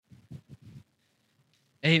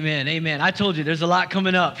Amen, amen. I told you there's a lot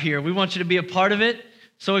coming up here. We want you to be a part of it.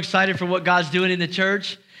 So excited for what God's doing in the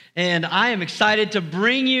church. And I am excited to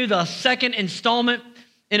bring you the second installment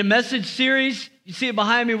in a message series. You see it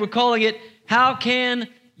behind me. We're calling it, How Can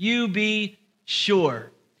You Be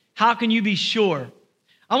Sure? How can you be sure?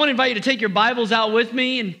 I want to invite you to take your Bibles out with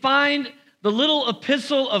me and find the little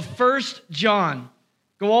epistle of 1 John.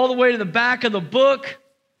 Go all the way to the back of the book.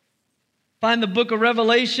 Find the book of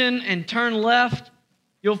Revelation and turn left.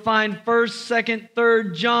 You'll find 1st, 2nd,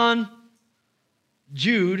 3rd John,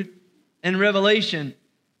 Jude, and Revelation.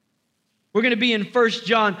 We're going to be in 1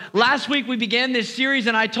 John. Last week we began this series,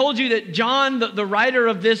 and I told you that John, the writer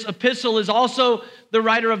of this epistle, is also the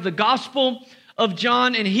writer of the Gospel of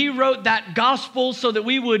John, and he wrote that gospel so that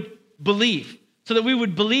we would believe, so that we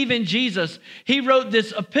would believe in Jesus. He wrote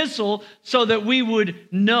this epistle so that we would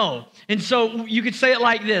know. And so you could say it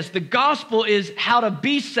like this: the gospel is how to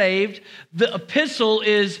be saved. The epistle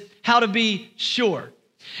is how to be sure.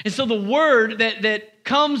 And so the word that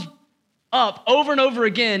comes up over and over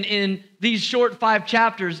again in these short 5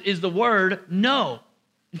 chapters is the word know.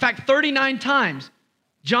 In fact, 39 times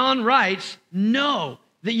John writes know,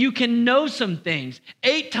 that you can know some things.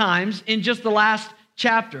 8 times in just the last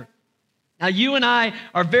chapter. Now, you and I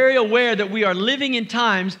are very aware that we are living in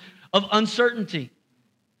times of uncertainty.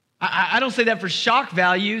 I don't say that for shock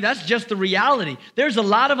value. That's just the reality. There's a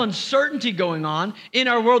lot of uncertainty going on in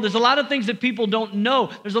our world. There's a lot of things that people don't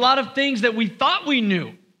know. There's a lot of things that we thought we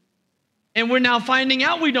knew, and we're now finding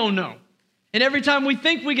out we don't know. And every time we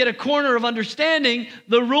think we get a corner of understanding,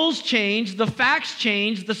 the rules change, the facts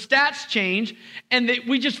change, the stats change, and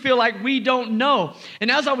we just feel like we don't know.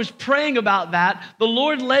 And as I was praying about that, the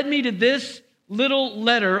Lord led me to this little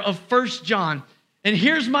letter of 1 John. And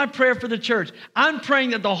here's my prayer for the church. I'm praying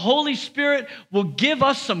that the Holy Spirit will give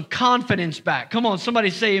us some confidence back. Come on, somebody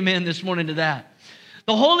say amen this morning to that.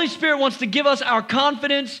 The Holy Spirit wants to give us our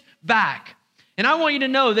confidence back. And I want you to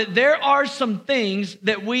know that there are some things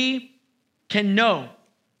that we can know.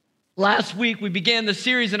 Last week we began the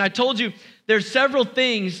series, and I told you there's several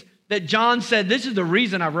things that John said, this is the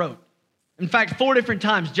reason I wrote. In fact, 4 different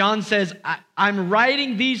times John says, I'm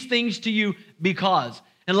writing these things to you because.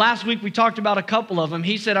 And last week we talked about a couple of them.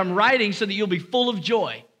 He said, I'm writing so that you'll be full of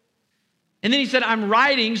joy. And then he said, I'm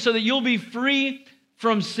writing so that you'll be free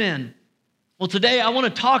from sin. Well, today I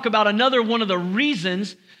want to talk about another one of the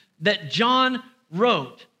reasons that John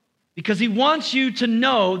wrote, because he wants you to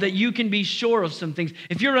know that you can be sure of some things.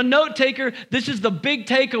 If you're a note taker, this is the big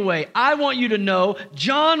takeaway. I want you to know,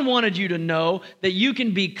 John wanted you to know, that you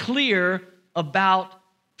can be clear about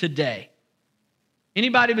today.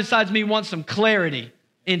 Anybody besides me wants some clarity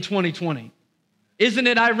in 2020? Isn't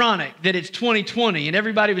it ironic that it's 2020 and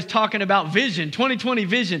everybody was talking about vision, 2020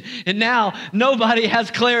 vision, and now nobody has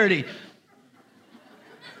clarity?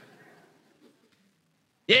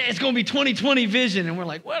 Yeah, it's going to be 2020 vision. And we're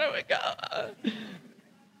like, where do we go?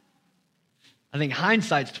 I think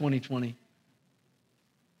hindsight's 2020.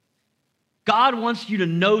 God wants you to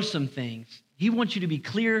know some things. He wants you to be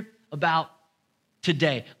clear about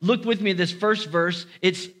today. Look with me at this first verse.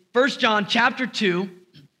 It's 1 John chapter 2,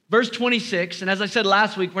 verse 26. And as I said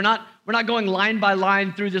last week, we're not going line by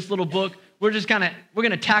line through this little book. We're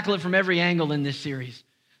going to tackle it from every angle in this series.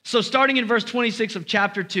 So starting in verse 26 of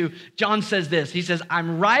chapter 2, John says this. He says,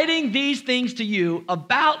 I'm writing these things to you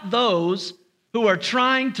about those who are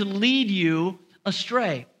trying to lead you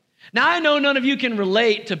astray. Now, I know none of you can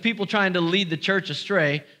relate to people trying to lead the church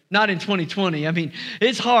astray, not in 2020. I mean,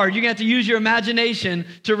 it's hard. You're going to have to use your imagination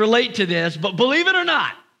to relate to this. But believe it or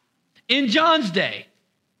not, in John's day,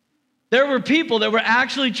 there were people that were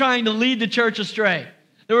actually trying to lead the church astray.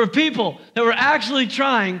 There were people that were actually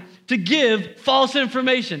trying to give false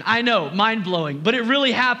information. I know, mind-blowing, but it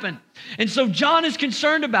really happened. And so John is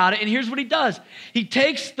concerned about it, and here's what he does. He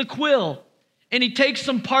takes the quill, and he takes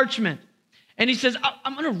some parchment, and he says,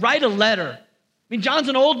 I'm going to write a letter. I mean, John's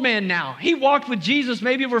an old man now. He walked with Jesus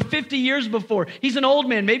maybe over 50 years before. He's an old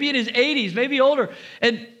man, maybe in his 80s, maybe older.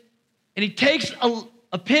 And he takes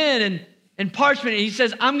a pen and parchment, and he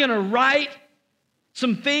says, I'm going to write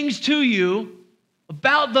some things to you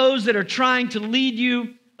about those that are trying to lead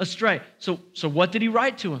you astray. So what did he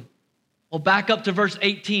write to him? Well, back up to verse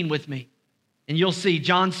 18 with me, and you'll see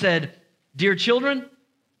John said, Dear children,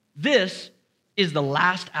 this is the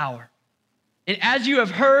last hour. And as you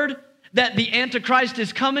have heard that the Antichrist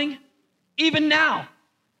is coming, even now,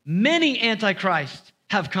 many Antichrists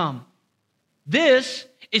have come. This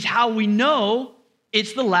is how we know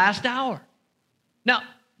it's the last hour. Now,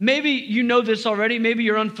 maybe you know this already, maybe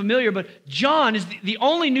you're unfamiliar, but John is the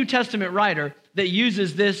only New Testament writer that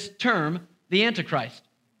uses this term, the Antichrist.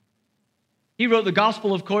 He wrote the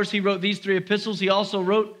gospel, of course. He wrote these 3 epistles. He also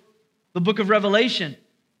wrote the book of Revelation.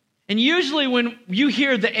 And usually when you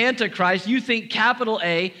hear the Antichrist, you think capital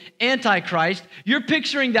A, Antichrist. You're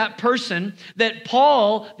picturing that person that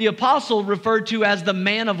Paul, the apostle, referred to as the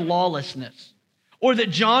man of lawlessness, or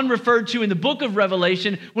that John referred to in the book of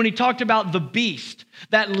Revelation when he talked about the beast,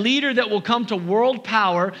 that leader that will come to world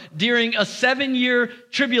power during a 7-year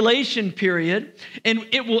tribulation period, and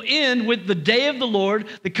it will end with the day of the Lord,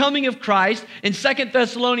 the coming of Christ. In 2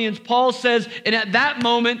 Thessalonians, Paul says, and at that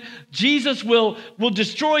moment, Jesus will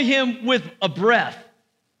destroy him with a breath.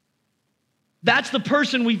 That's the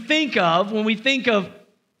person we think of when we think of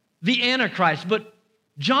the Antichrist. But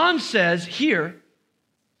John says here,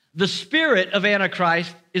 the spirit of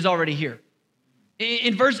Antichrist is already here.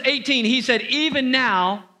 In verse 18, he said, even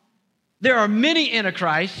now, there are many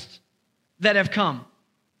Antichrists that have come.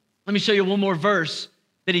 Let me show you one more verse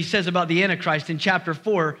that he says about the Antichrist in chapter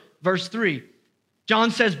 4, verse 3.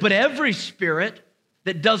 John says, but every spirit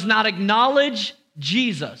that does not acknowledge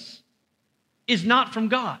Jesus is not from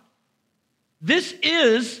God. This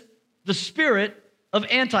is the spirit of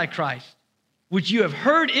Antichrist, which you have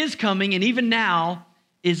heard is coming, and even now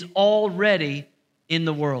is already in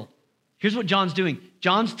the world. Here's what John's doing.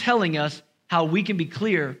 John's telling us how we can be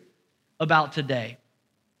clear about today.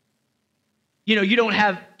 You know, you don't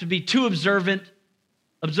have to be too observant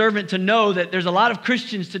to know that there's a lot of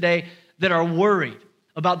Christians today that are worried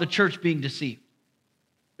about the church being deceived.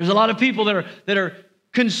 There's a lot of people that are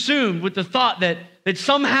consumed with the thought that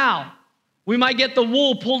somehow we might get the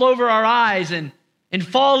wool pulled over our eyes and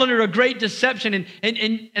fall under a great deception.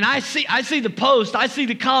 And I see the post, I see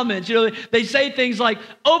the comments, you know, they say things like,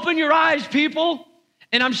 open your eyes, people.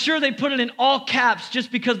 And I'm sure they put it in all caps just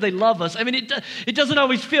because they love us. I mean, it doesn't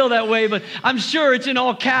always feel that way, but I'm sure it's in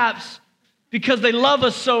all caps because they love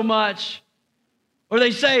us so much. Or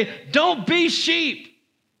they say, don't be sheep.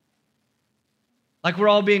 Like we're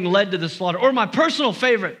all being led to the slaughter. Or my personal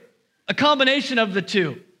favorite, a combination of the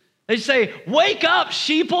two. They say, wake up,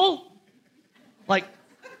 sheeple. Like,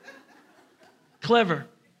 clever.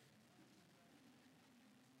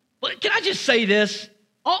 But can I just say this?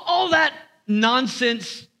 All that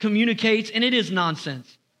nonsense communicates, and it is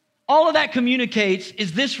nonsense. All of that communicates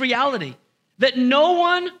is this reality, that no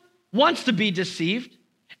one wants to be deceived,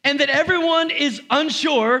 and that everyone is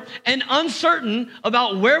unsure and uncertain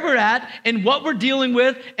about where we're at and what we're dealing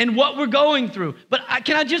with and what we're going through. But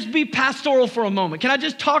can I just be pastoral for a moment? Can I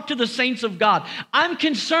just talk to the saints of God? I'm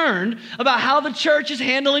concerned about how the church is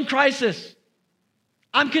handling crisis.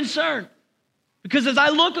 I'm concerned because as I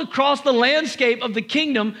look across the landscape of the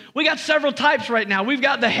kingdom, we got several types right now. We've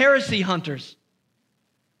got the heresy hunters.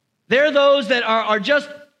 They're those that are just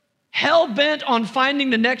hell-bent on finding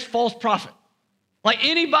the next false prophet. Like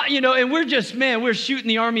anybody, you know, and we're shooting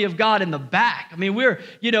the army of God in the back. I mean, we're,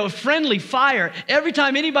 friendly fire. Every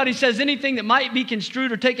time anybody says anything that might be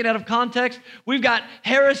construed or taken out of context, we've got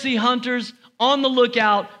heresy hunters on the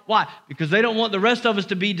lookout. Why? Because they don't want the rest of us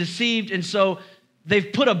to be deceived. And so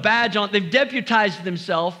they've put a badge on, they've deputized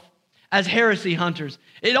themselves as heresy hunters.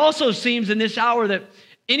 It also seems in this hour that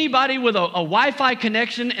anybody with a Wi-Fi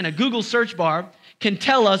connection and a Google search bar can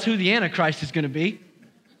tell us who the Antichrist is going to be.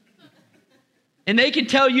 And they can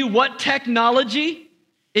tell you what technology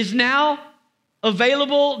is now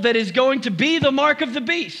available that is going to be the mark of the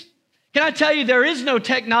beast. Can I tell you, there is no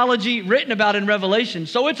technology written about in Revelation,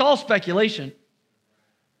 so it's all speculation.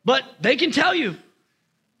 But they can tell you.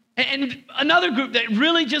 And another group that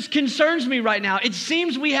really just concerns me right now, it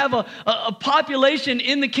seems we have a population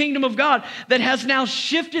in the kingdom of God that has now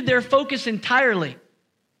shifted their focus entirely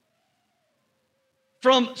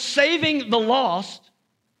from saving the lost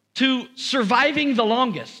to surviving the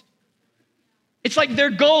longest. It's like their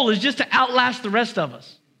goal is just to outlast the rest of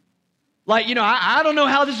us. Like, I don't know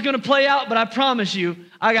how this is going to play out, but I promise you,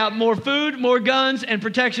 I got more food, more guns, and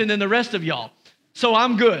protection than the rest of y'all. So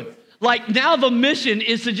I'm good. Like now the mission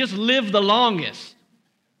is to just live the longest.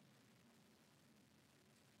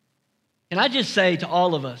 And I just say to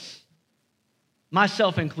all of us,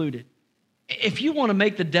 myself included, if you want to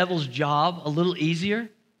make the devil's job a little easier,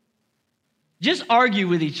 just argue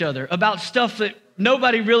with each other about stuff that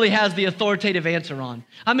nobody really has the authoritative answer on.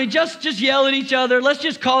 I mean, just yell at each other. Let's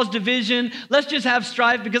just cause division. Let's just have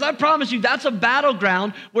strife, because I promise you that's a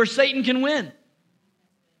battleground where Satan can win,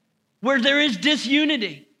 where there is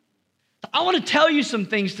disunity. I want to tell you some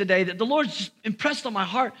things today that the Lord's just impressed on my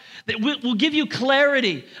heart that will give you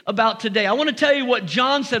clarity about today. I want to tell you what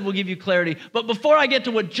John said will give you clarity. But before I get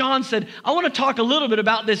to what John said, I want to talk a little bit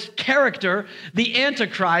about this character, the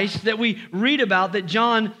Antichrist, that we read about, that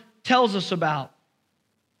John tells us about.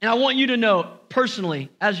 And I want you to know personally,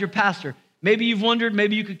 as your pastor, Maybe you've wondered,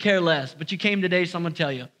 maybe you could care less, but you came today, so I'm going to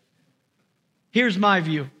tell you. Here's my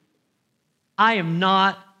view. I am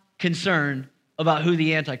not concerned about who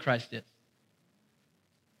the Antichrist is.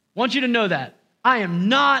 I want you to know that. I am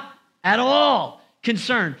not at all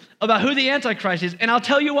concerned about who the Antichrist is, and I'll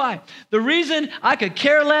tell you why. The reason I could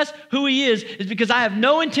care less who he is because I have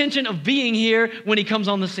no intention of being here when he comes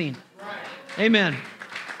on the scene. Right. Amen.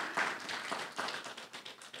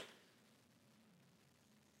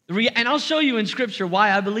 And I'll show you in Scripture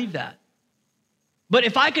why I believe that. But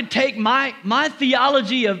if I could take my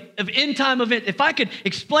theology of end time events, if I could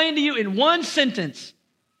explain to you in one sentence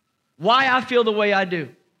why I feel the way I do,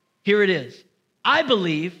 here it is. I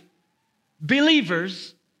believe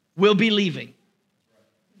believers will be leaving.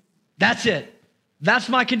 That's it. That's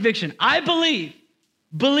my conviction. I believe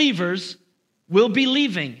believers will be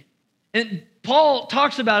leaving. And Paul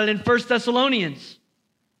talks about it in 1 Thessalonians.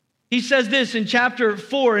 He says this in chapter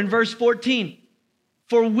 4 in verse 14.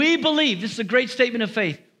 For we believe, this is a great statement of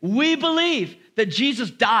faith, we believe that Jesus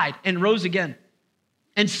died and rose again.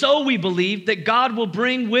 And so we believe that God will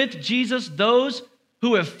bring with Jesus those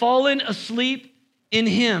who have fallen asleep in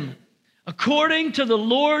him. According to the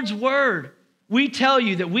Lord's word, we tell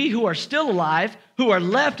you that we who are still alive, who are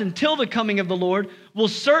left until the coming of the Lord, will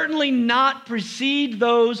certainly not precede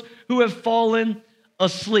those who have fallen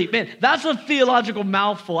asleep. Man, that's a theological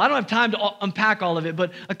mouthful. I don't have time to unpack all of it,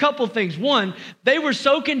 but a couple things. One, they were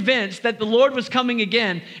so convinced that the Lord was coming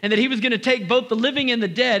again and that he was going to take both the living and the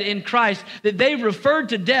dead in Christ that they referred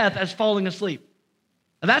to death as falling asleep.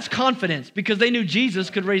 Now, that's confidence because they knew Jesus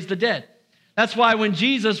could raise the dead. That's why when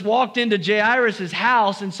Jesus walked into Jairus'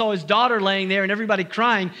 house and saw his daughter laying there and everybody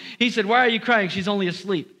crying, he said, "Why are you crying? She's only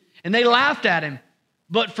asleep." And they laughed at him.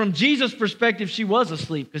 But from Jesus' perspective, she was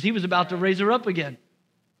asleep because he was about to raise her up again.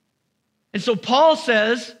 And so Paul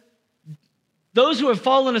says, those who have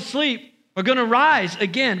fallen asleep are going to rise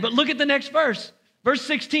again. But look at the next verse. Verse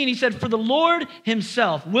 16, he said, for the Lord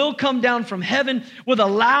himself will come down from heaven with a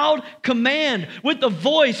loud command, with the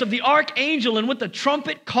voice of the archangel and with the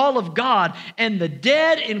trumpet call of God, and the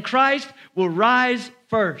dead in Christ will rise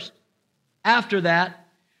first. After that,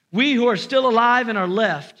 we who are still alive and are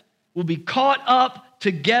left will be caught up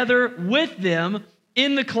together with them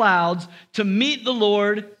in the clouds to meet the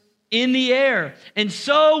Lord in the air. And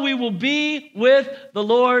so we will be with the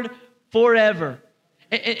Lord forever.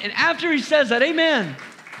 And after he says that, amen.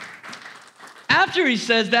 After he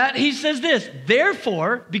says that, he says this,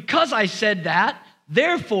 therefore, because I said that,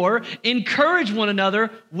 therefore, encourage one another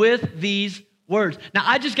with these words. Now,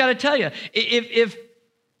 I just got to tell you,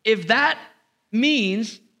 if that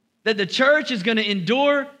means that the church is going to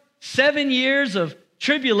endure 7 years of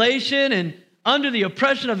tribulation and under the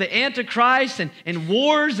oppression of the Antichrist and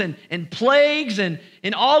wars and plagues and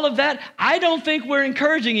all of that, I don't think we're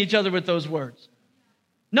encouraging each other with those words.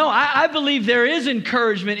 No, I believe there is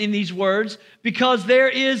encouragement in these words because there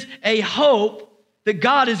is a hope that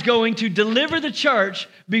God is going to deliver the church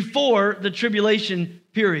before the tribulation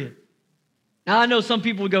period. Now, I know some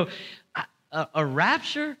people would go, a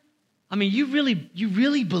rapture? I mean, you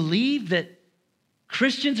really believe that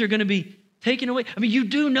Christians are going to be taken away? I mean, you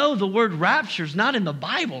do know the word rapture is not in the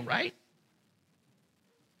Bible, right?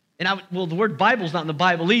 And the word Bible's not in the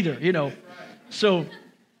Bible either, you know. So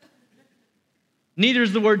neither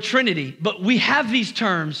is the word Trinity, but we have these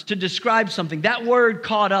terms to describe something. That word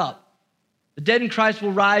caught up. The dead in Christ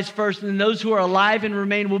will rise first, and then those who are alive and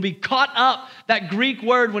remain will be caught up. That Greek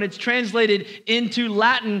word, when it's translated into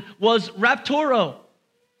Latin, was rapturo.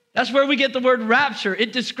 That's where we get the word rapture.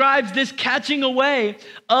 It describes this catching away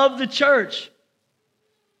of the church.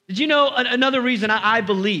 Did you know another reason I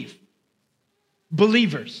believe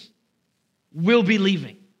believers will be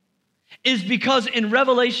leaving is because in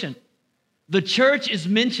Revelation, the church is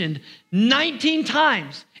mentioned 19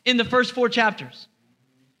 times in the first 4 chapters.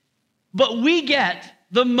 But we get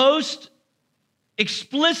the most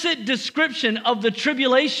explicit description of the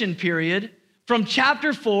tribulation period from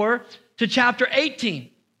chapter 4 to chapter 18.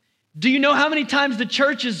 Do you know how many times the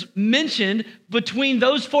church is mentioned between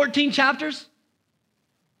those 14 chapters?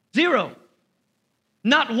 0.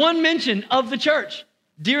 Not one mention of the church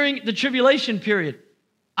during the tribulation period.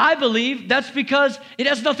 I believe that's because it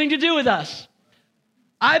has nothing to do with us.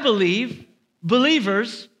 I believe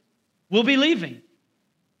believers will be leaving.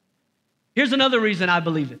 Here's another reason I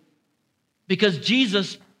believe it. Because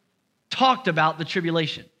Jesus talked about the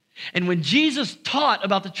tribulation. And when Jesus taught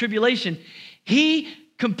about the tribulation, he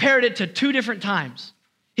compared it to 2 different times.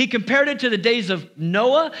 He compared it to the days of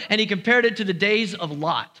Noah and he compared it to the days of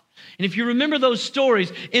Lot. And if you remember those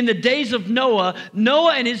stories, in the days of Noah,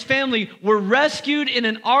 Noah and his family were rescued in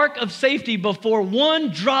an ark of safety before one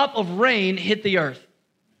drop of rain hit the earth.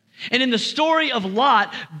 And in the story of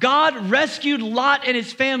Lot, God rescued Lot and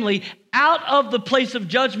his family out of the place of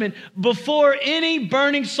judgment before any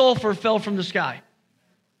burning sulfur fell from the sky.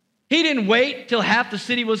 He didn't wait till half the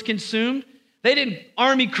city was consumed. They didn't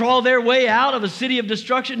army crawl their way out of a city of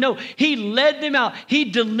destruction. No, he led them out. He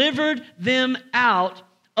delivered them out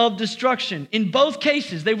of destruction. In both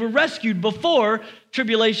cases, they were rescued before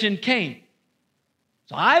tribulation came.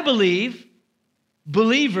 So I believe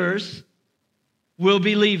believers will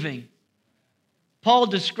be leaving. Paul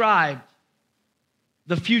described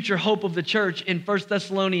the future hope of the church in 1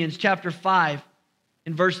 Thessalonians chapter 5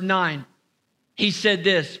 in verse 9. He said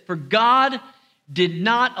this, "For God did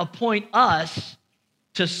not appoint us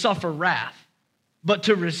to suffer wrath, but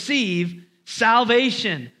to receive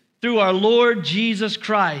salvation through our Lord Jesus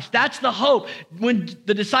Christ." That's the hope. When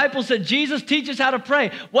the disciples said, "Jesus, teach us how to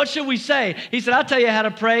pray," what should we say? He said, "I'll tell you how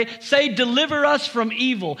to pray. Say, 'Deliver us from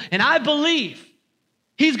evil.'" And I believe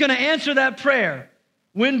he's going to answer that prayer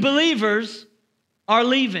when believers are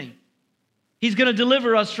leaving. He's going to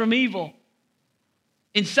deliver us from evil.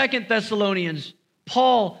 In 2 Thessalonians,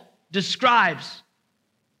 Paul describes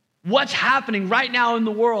what's happening right now in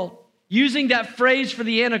the world using that phrase for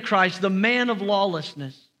the Antichrist, the man of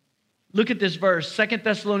lawlessness. Look at this verse, 2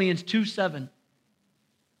 Thessalonians 2:7.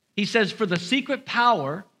 He says, "For the secret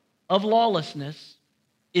power of lawlessness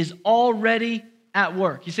is already at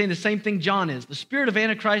work." He's saying the same thing John is. The spirit of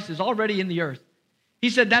Antichrist is already in the earth. He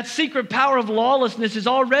said that secret power of lawlessness is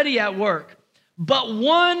already at work. But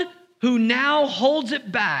one who now holds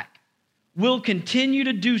it back will continue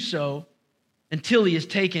to do so until he is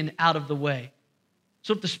taken out of the way.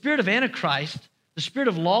 So if the spirit of Antichrist, the spirit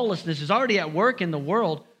of lawlessness is already at work in the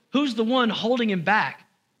world, who's the one holding him back?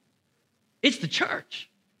 It's the church.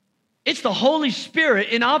 It's the Holy Spirit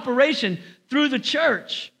in operation through the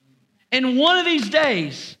church. And one of these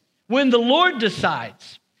days, when the Lord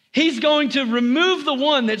decides, he's going to remove the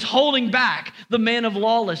one that's holding back the man of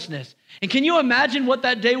lawlessness. And can you imagine what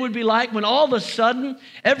that day would be like when all of a sudden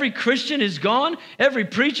every Christian is gone, every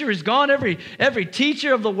preacher is gone, every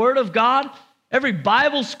teacher of the Word of God, every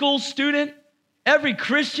Bible school student, every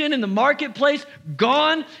Christian in the marketplace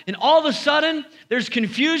gone, and all of a sudden there's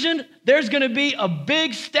confusion. There's going to be a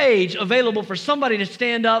big stage available for somebody to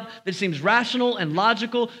stand up that seems rational and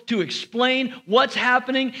logical to explain what's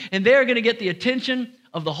happening, and they're going to get the attention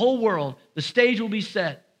of the whole world. The stage will be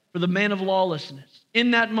set for the man of lawlessness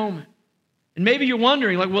in that moment. And maybe you're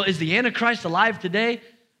wondering, like, well, is the Antichrist alive today?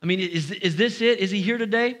 I mean, is this it? Is he here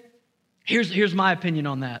today? Here's my opinion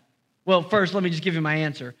on that. Well, first, let me just give you my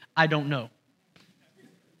answer. I don't know.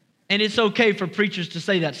 And it's okay for preachers to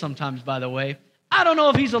say that sometimes, by the way. I don't know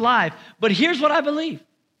if he's alive, but here's what I believe.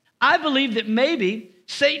 I believe that maybe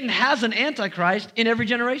Satan has an Antichrist in every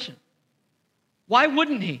generation. Why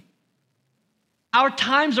wouldn't he? Our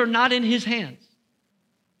times are not in his hands.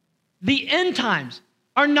 The end times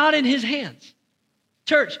are not in his hands.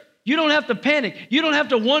 Church, you don't have to panic. You don't have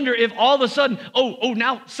to wonder if all of a sudden,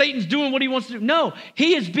 now Satan's doing what he wants to do. No,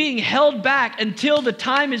 he is being held back until the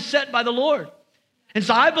time is set by the Lord. And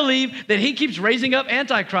so I believe that he keeps raising up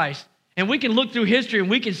Antichrist. And we can look through history and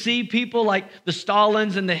we can see people like the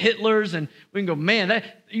Stalins and the Hitlers, and we can go, man,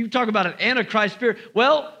 you talk about an Antichrist spirit.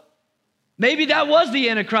 Well, maybe that was the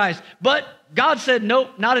Antichrist, but God said,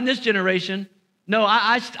 nope, not in this generation. No,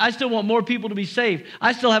 I still want more people to be saved.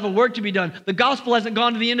 I still have a work to be done. The gospel hasn't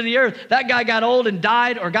gone to the end of the earth. That guy got old and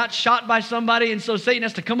died or got shot by somebody, and so Satan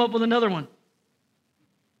has to come up with another one.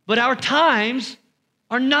 But our times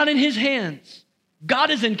are not in his hands.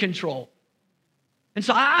 God is in control. And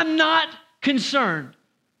so I'm not concerned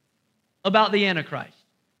about the Antichrist.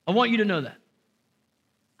 I want you to know that.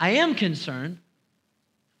 I am concerned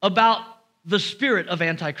about the spirit of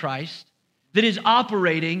Antichrist that is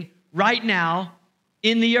operating right now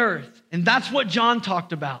in the earth. And that's what John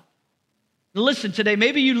talked about. Now listen, today,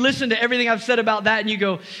 maybe you listen to everything I've said about that and you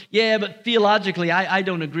go, yeah, but theologically, I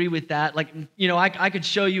don't agree with that. Like, I could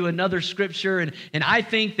show you another scripture, and I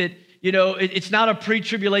think that, it's not a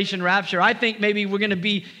pre-tribulation rapture. I think maybe we're going to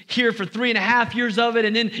be here for 3.5 years of it,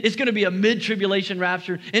 and then it's going to be a mid-tribulation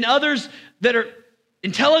rapture. And others that are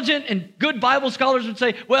intelligent and good Bible scholars would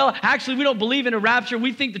say, well, actually, we don't believe in a rapture.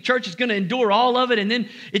 We think the church is going to endure all of it, and then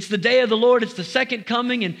it's the day of the Lord. It's the second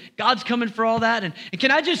coming, and God's coming for all that. And can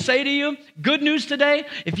I just say to you, good news today,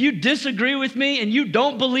 if you disagree with me and you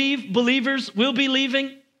don't believe believers will be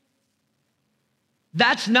leaving,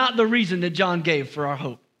 that's not the reason that John gave for our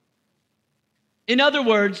hope. In other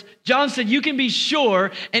words, John said you can be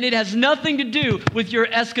sure, and it has nothing to do with your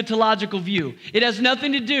eschatological view. It has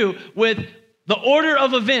nothing to do with the order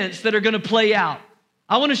of events that are going to play out.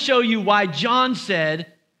 I want to show you why John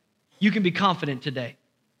said you can be confident today.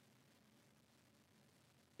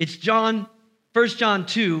 It's 1 John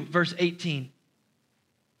 2, verse 18.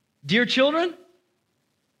 Dear children,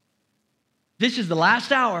 this is the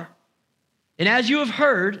last hour. And as you have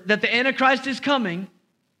heard that the Antichrist is coming,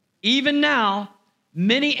 even now,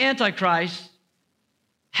 many antichrists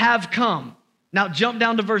have come. Now jump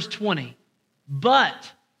down to verse 20. But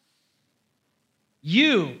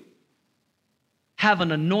you have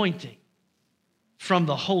an anointing from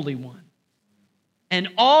the Holy One, and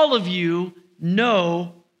all of you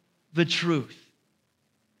know the truth.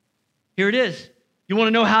 Here it is. You want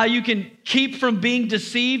to know how you can keep from being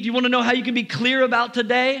deceived? You want to know how you can be clear about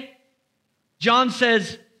today? John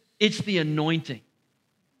says it's the anointing.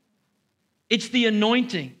 It's the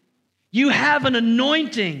anointing. You have an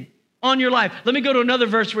anointing on your life. Let me go to another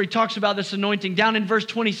verse where he talks about this anointing. Down in verse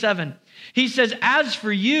 27, he says, as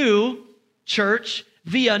for you, church,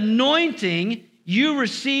 the anointing you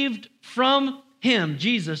received from him,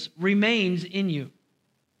 Jesus, remains in you.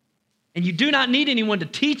 And you do not need anyone to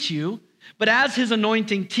teach you, but as his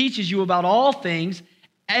anointing teaches you about all things,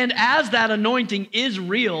 and as that anointing is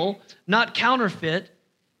real, not counterfeit,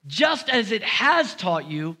 just as it has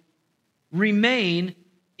taught you, remain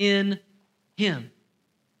in him.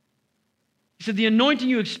 He said, the anointing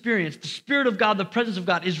you experience, the Spirit of God, the presence of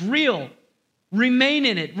God is real. Remain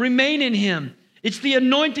in it. Remain in him. It's the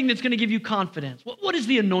anointing that's going to give you confidence. What is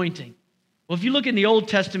the anointing? Well, if you look in the Old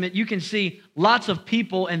Testament, you can see lots of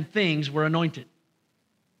people and things were anointed.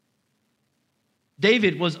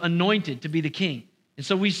 David was anointed to be the king. And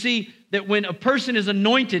so we see that when a person is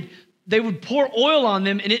anointed, they would pour oil on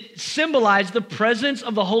them, and it symbolized the presence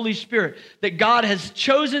of the Holy Spirit, that God has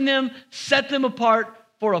chosen them, set them apart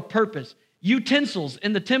for a purpose. Utensils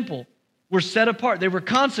in the temple were set apart. They were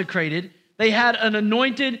consecrated. They had an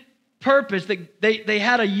anointed purpose. They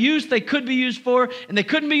had a use they could be used for, and they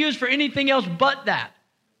couldn't be used for anything else but that.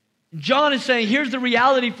 John is saying, here's the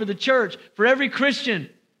reality for the church, for every Christian.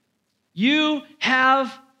 You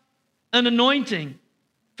have an anointing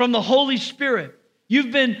from the Holy Spirit.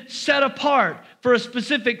 You've been set apart for a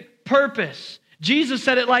specific purpose. Jesus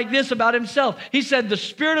said it like this about himself. He said, the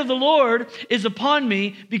Spirit of the Lord is upon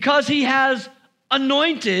me because he has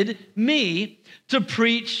anointed me to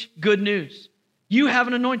preach good news. You have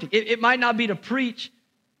an anointing. It might not be to preach.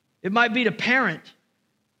 It might be to parent.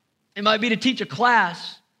 It might be to teach a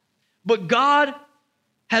class. But God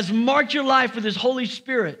has marked your life with his Holy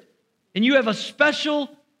Spirit. And you have a special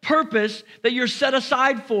purpose that you're set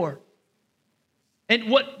aside for. And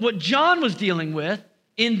what John was dealing with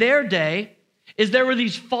in their day is there were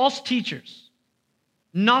these false teachers,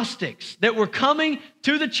 Gnostics, that were coming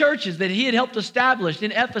to the churches that he had helped establish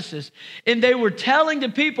in Ephesus. And they were telling the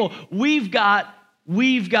people, we've got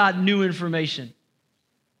new information.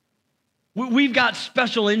 We've got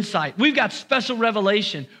special insight. We've got special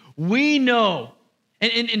revelation. We know.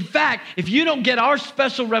 And in fact, if you don't get our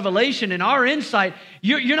special revelation and our insight,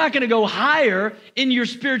 you're not going to go higher in your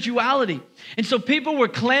spirituality. And so people were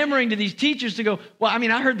clamoring to these teachers to go, well, I mean,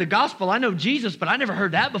 I heard the gospel. I know Jesus, but I never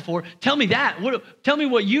heard that before. Tell me that. Tell me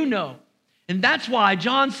what you know. And that's why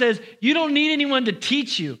John says, you don't need anyone to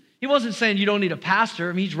teach you. He wasn't saying you don't need a pastor.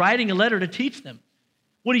 I mean, he's writing a letter to teach them.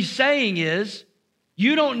 What he's saying is,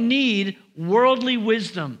 you don't need worldly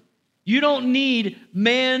wisdom. You don't need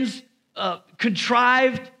man's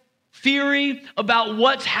contrived theory about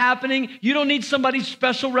what's happening. You don't need somebody's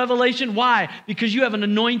special revelation. Why? Because you have an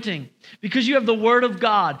anointing. Because you have the Word of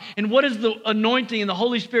God. And what is the anointing and the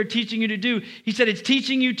Holy Spirit teaching you to do? He said it's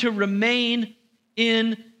teaching you to remain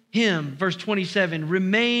in him. Verse 27,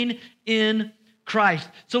 remain in Christ.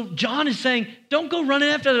 So John is saying, don't go running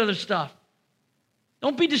after that other stuff.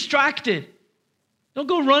 Don't be distracted. Don't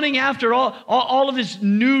go running after all of this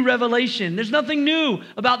new revelation. There's nothing new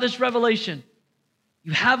about this revelation.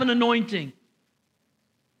 You have an anointing.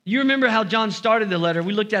 You remember how John started the letter.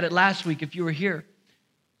 We looked at it last week if you were here.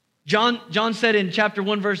 John said in chapter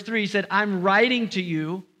 1, verse 3, he said, I'm writing to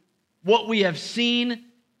you what we have seen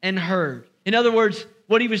and heard. In other words,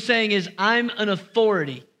 what he was saying is, I'm an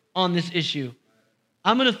authority on this issue.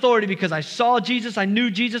 I'm an authority because I saw Jesus, I knew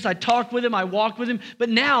Jesus, I talked with him, I walked with him, but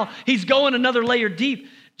now he's going another layer deep.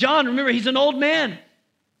 John, remember, he's an old man.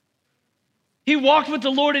 He walked with the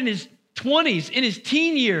Lord in his 20s, in his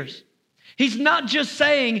teen years. He's not just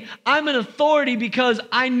saying, I'm an authority because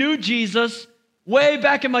I knew Jesus way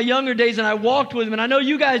back in my younger days and I walked with him, and I know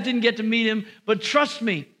you guys didn't get to meet him, but trust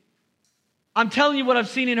me, I'm telling you what I've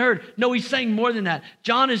seen and heard. No, he's saying more than that.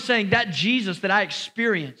 John is saying that Jesus that I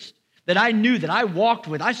experienced, that I knew, that I walked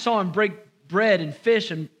with, I saw him break bread and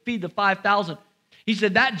fish and feed the 5,000. He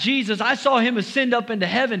said that Jesus, I saw him ascend up into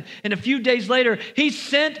heaven, and a few days later, he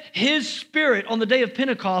sent his Spirit on the day of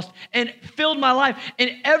Pentecost and filled my life.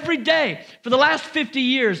 And every day for the last 50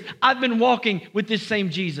 years, I've been walking with this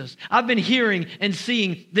same Jesus. I've been hearing and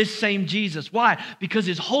seeing this same Jesus. Why? Because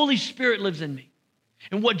his Holy Spirit lives in me.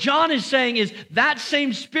 And what John is saying is that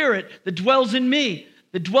same Spirit that dwells in me,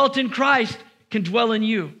 that dwelt in Christ, can dwell in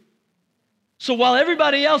you. So while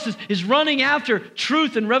everybody else is running after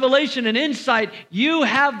truth and revelation and insight, you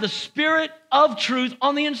have the Spirit of truth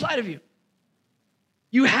on the inside of you.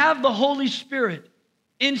 You have the Holy Spirit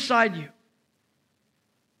inside you.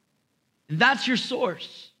 And that's your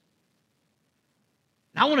source.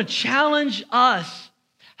 And I want to challenge us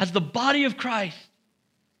as the body of Christ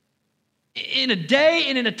in a day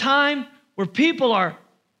and in a time where people are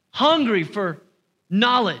hungry for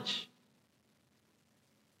knowledge.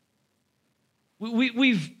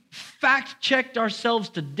 We've fact-checked ourselves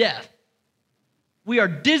to death. We are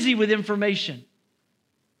dizzy with information.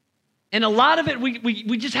 And a lot of it,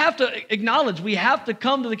 we just have to acknowledge. We have to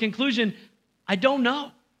come to the conclusion, I don't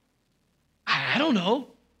know. I don't know.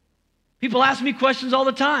 People ask me questions all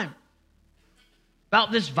the time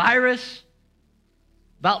about this virus,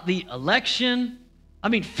 about the election. I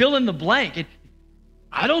mean, fill in the blank.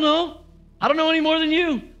 I don't know. I don't know any more than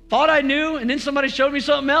you. Thought I knew, and then somebody showed me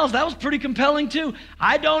something else. That was pretty compelling too.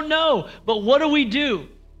 I don't know. But what do we do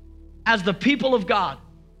as the people of God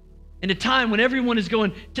in a time when everyone is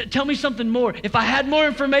going, tell me something more. If I had more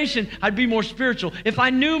information, I'd be more spiritual. If I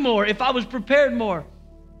knew more, if I was prepared more.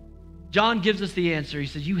 John gives us the answer. He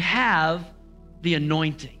says, you have the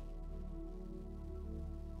anointing.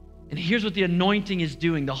 And here's what the anointing is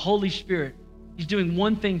doing. The Holy Spirit, he's doing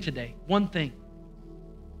one thing today, one thing.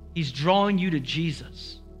 He's drawing you to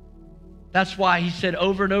Jesus. That's why he said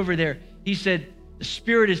over and over there, he said, the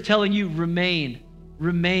Spirit is telling you, remain,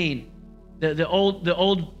 remain. The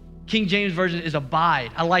old King James Version is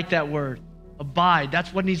abide. I like that word, abide.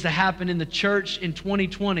 That's what needs to happen in the church in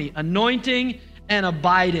 2020, anointing and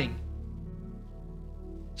abiding.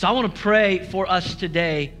 So I want to pray for us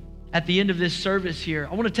today at the end of this service here.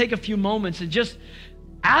 I want to take a few moments and just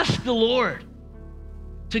ask the Lord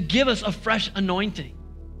to give us a fresh anointing.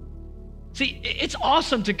 See, it's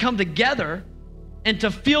awesome to come together and to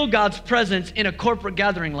feel God's presence in a corporate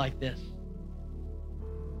gathering like this.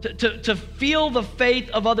 To feel the faith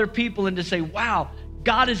of other people and to say, wow,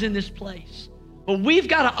 God is in this place. But we've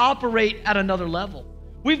got to operate at another level.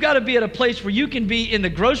 We've got to be at a place where you can be in the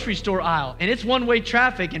grocery store aisle and it's one-way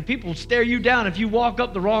traffic and people stare you down if you walk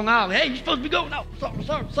up the wrong aisle. Hey, you're supposed to be going. No,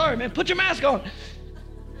 sorry, man. Put your mask on.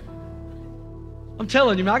 I'm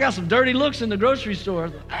telling you, man, I got some dirty looks in the grocery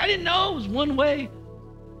store. I didn't know it was one way.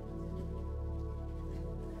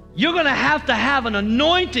 You're going to have an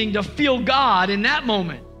anointing to feel God in that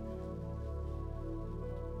moment.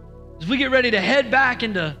 As we get ready to head back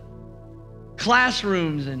into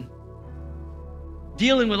classrooms and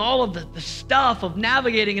dealing with all of the stuff of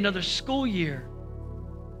navigating another school year,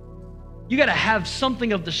 you got to have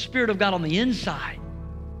something of the Spirit of God on the inside.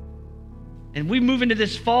 And we move into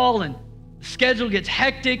this fall and the schedule gets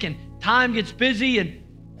hectic and time gets busy, and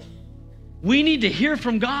we need to hear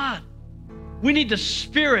from God. We need the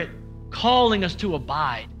Spirit calling us to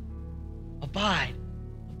abide. Abide,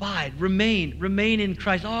 abide, remain in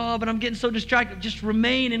Christ. Oh, but I'm getting so distracted. Just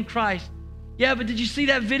remain in Christ. Yeah, but did you see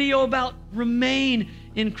that video about remain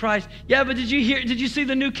in Christ? Yeah, but did you see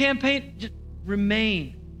the new campaign? Just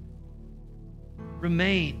remain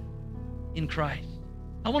in Christ.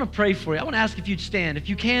 I want to pray for you. I want to ask if you'd stand. If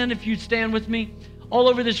you'd stand with me all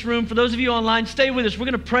over this room. For those of you online, stay with us. We're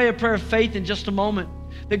going to pray a prayer of faith in just a moment,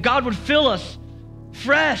 that God would fill us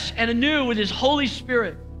fresh and anew with his Holy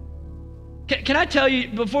Spirit. Can I tell you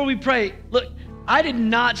before we pray, look, I did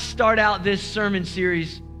not start out this sermon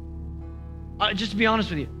series, just to be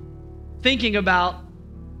honest with you, thinking about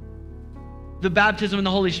the baptism in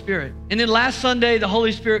the Holy Spirit. And then last Sunday, the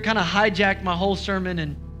Holy Spirit kind of hijacked my whole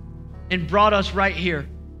sermon and brought us right here.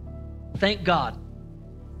 Thank God.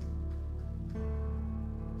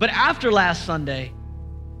 But after last Sunday,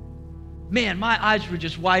 man, my eyes were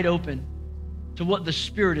just wide open to what the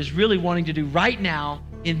Spirit is really wanting to do right now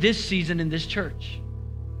in this season in this church.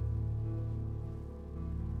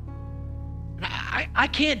 I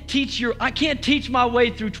can't teach my way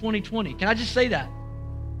through 2020. Can I just say that?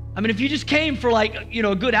 I mean, if you just came for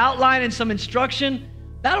a good outline and some instruction,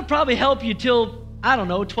 that'll probably help you till,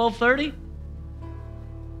 12:30.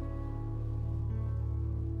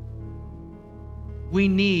 We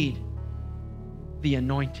need the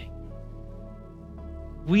anointing.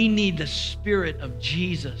 We need the Spirit of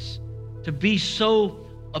Jesus to be so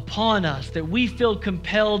upon us that we feel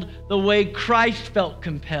compelled the way Christ felt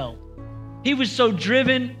compelled. He was so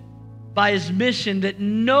driven by his mission that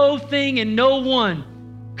no thing and no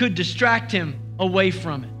one could distract him away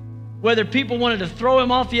from it. Whether people wanted to throw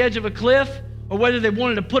him off the edge of a cliff or whether they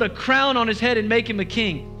wanted to put a crown on his head and make him a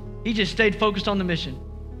king, he just stayed focused on the mission.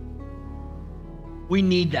 We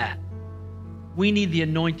need that. We need the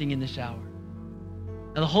anointing in this hour.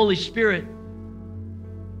 Now, the Holy Spirit,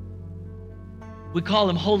 we call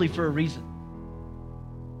him holy for a reason.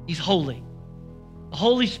 He's holy. The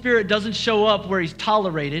Holy Spirit doesn't show up where he's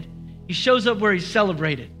tolerated. He shows up where he's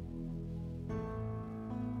celebrated.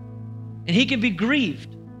 And he can be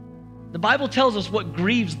grieved. The Bible tells us what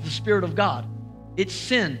grieves the Spirit of God. It's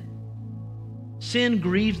sin. Sin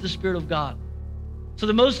grieves the Spirit of God. So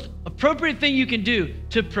the most appropriate thing you can do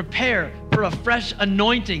to prepare for a fresh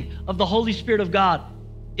anointing of the Holy Spirit of God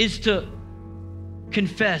is to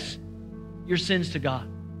confess your sins to God.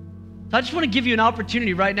 So I just want to give you an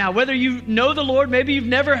opportunity right now, whether you know the Lord, maybe you've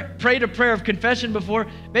never prayed a prayer of confession before,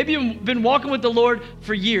 maybe you've been walking with the Lord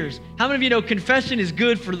for years. How many of you know confession is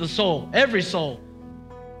good for the soul, every soul?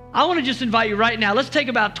 I want to just invite you right now, let's take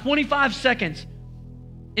about 25 seconds.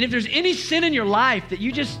 And if there's any sin in your life that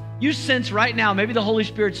you sense right now, maybe the Holy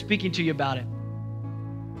Spirit's speaking to you about it,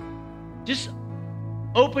 just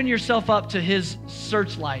open yourself up to his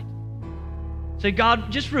searchlight. Say,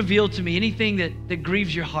 God, just reveal to me anything that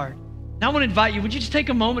grieves your heart. Now I want to invite you, would you just take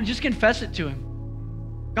a moment and just confess it to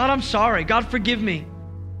him? God, I'm sorry. God, forgive me.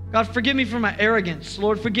 God, forgive me for my arrogance.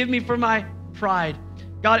 Lord, forgive me for my pride.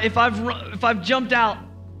 God, if I've jumped out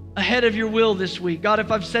ahead of your will this week, God,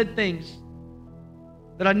 if I've said things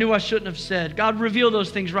that I knew I shouldn't have said, God, reveal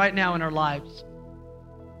those things right now in our lives.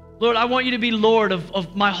 Lord, I want you to be Lord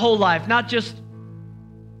of my whole life, not just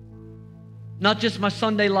my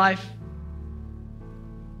Sunday life,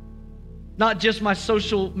 not just my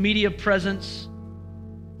social media presence,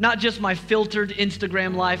 not just my filtered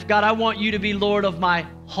Instagram life. God, I want you to be Lord of my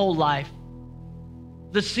whole life.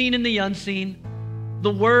 The seen and the unseen,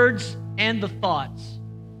 the words and the thoughts.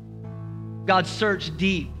 God, search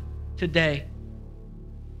deep today.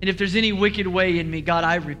 And if there's any wicked way in me, God,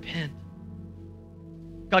 I repent.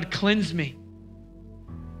 God, cleanse me.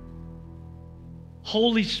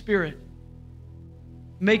 Holy Spirit,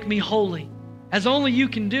 make me holy, as only you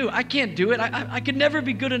can do. I can't do it. I could never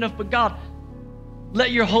be good enough, but God,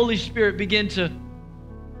 let your Holy Spirit begin to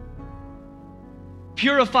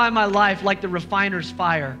purify my life like the refiner's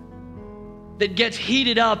fire that gets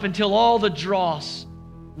heated up until all the dross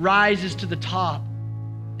rises to the top,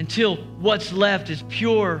 until what's left is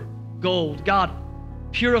pure gold. God,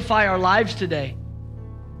 purify our lives today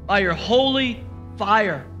by your holy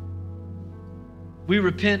fire. We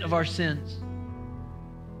repent of our sins.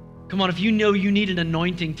 Come on, if you know you need an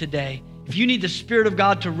anointing today, if you need the Spirit of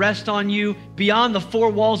God to rest on you beyond the four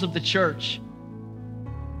walls of the church,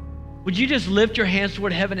 would you just lift your hands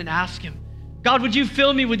toward heaven and ask him, God, would you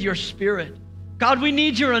fill me with your Spirit? God, we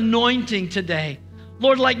need your anointing today.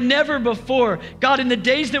 Lord, like never before, God, in the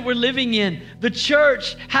days that we're living in, the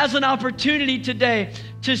church has an opportunity today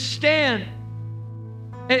to stand.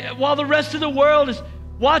 And while the rest of the world is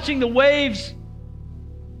watching the waves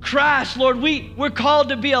crash, Lord, we're called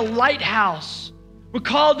to be a lighthouse. We're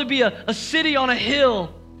called to be a city on a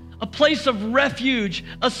hill, a place of refuge,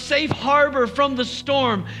 a safe harbor from the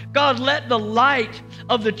storm. God, let the light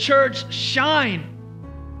of the church shine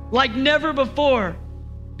like never before,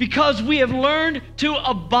 because we have learned to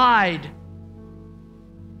abide,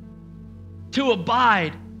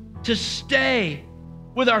 to stay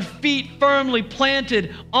with our feet firmly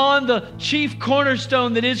planted on the chief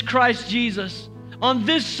cornerstone that is Christ Jesus. On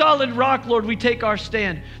this solid rock, Lord, we take our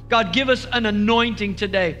stand. God, give us an anointing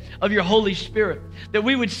today of your Holy Spirit, that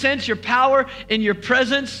we would sense your power and your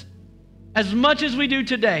presence as much as we do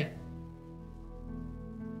today,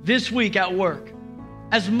 this week at work,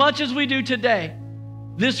 as much as we do today,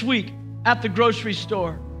 this week at the grocery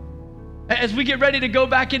store. As we get ready to go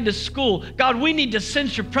back into school, God, we need to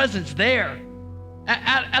sense your presence there,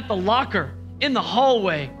 at the locker, in the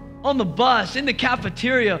hallway, on the bus, in the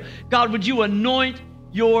cafeteria. God, would you anoint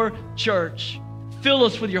your church? Fill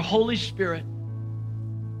us with your Holy Spirit,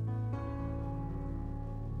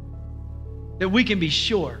 that we can be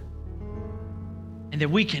sure and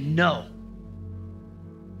that we can know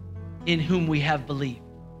in whom we have believed.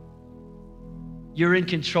 You're in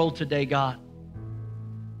control today, God.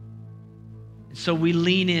 And so we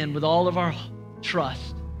lean in with all of our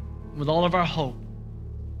trust, with all of our hope,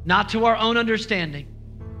 not to our own understanding,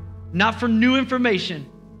 not for new information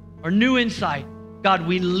or new insight, God,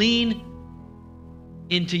 we lean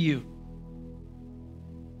into you.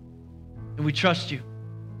 And we trust you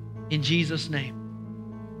in Jesus' name.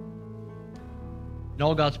 And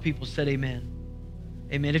all God's people said amen.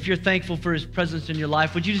 Amen. If you're thankful for his presence in your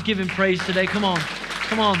life, would you just give him praise today? Come on.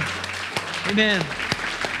 Come on. Amen.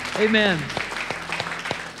 Amen.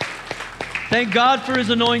 Thank God for his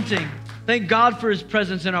anointing. Thank God for his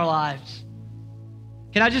presence in our lives.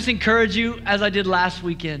 Can I just encourage you, as I did last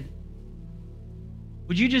weekend?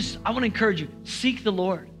 I want to encourage you, seek the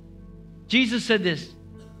Lord. Jesus said this,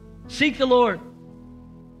 seek the Lord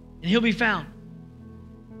and he'll be found.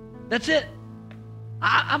 That's it.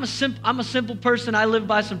 I'm a simple person. I live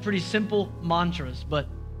by some pretty simple mantras, but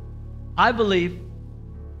I believe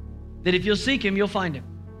that if you'll seek him, you'll find him.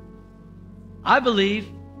 I believe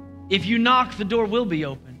if you knock, the door will be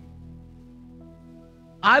open.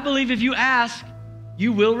 I believe if you ask,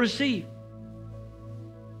 you will receive.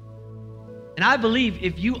 And I believe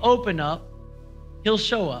if you open up, he'll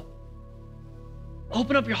show up.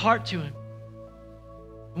 Open up your heart to him.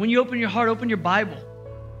 And when you open your heart, open your Bible.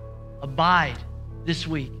 Abide this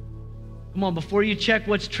week. Come on, before you check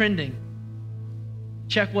what's trending,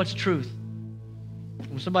 check what's truth.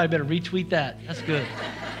 Well, somebody better retweet that. That's good.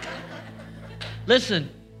 Listen,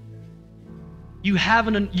 you have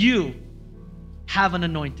an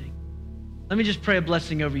anointing. Let me just pray a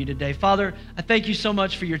blessing over you today. Father, I thank you so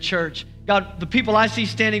much for your church. God, the people I see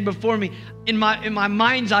standing before me, in my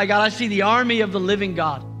mind's eye, God, I see the army of the living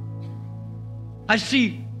God. I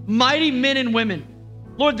see mighty men and women.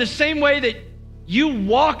 Lord, the same way that you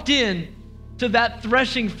walked in to that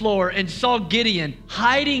threshing floor and saw Gideon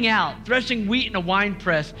hiding out, threshing wheat in a wine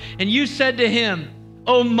press, and you said to him,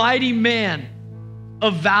 "O mighty man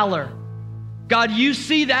of valor." God, you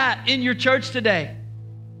see that in your church today.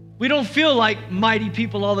 We don't feel like mighty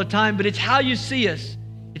people all the time, but it's how you see us.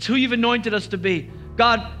 It's who you've anointed us to be.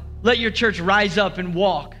 God, let your church rise up and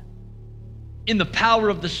walk in the power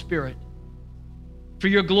of the Spirit for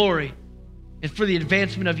your glory and for the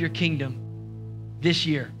advancement of your kingdom this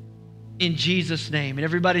year. In Jesus' name. And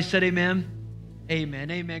everybody said amen.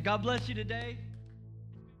 Amen. Amen. God bless you today.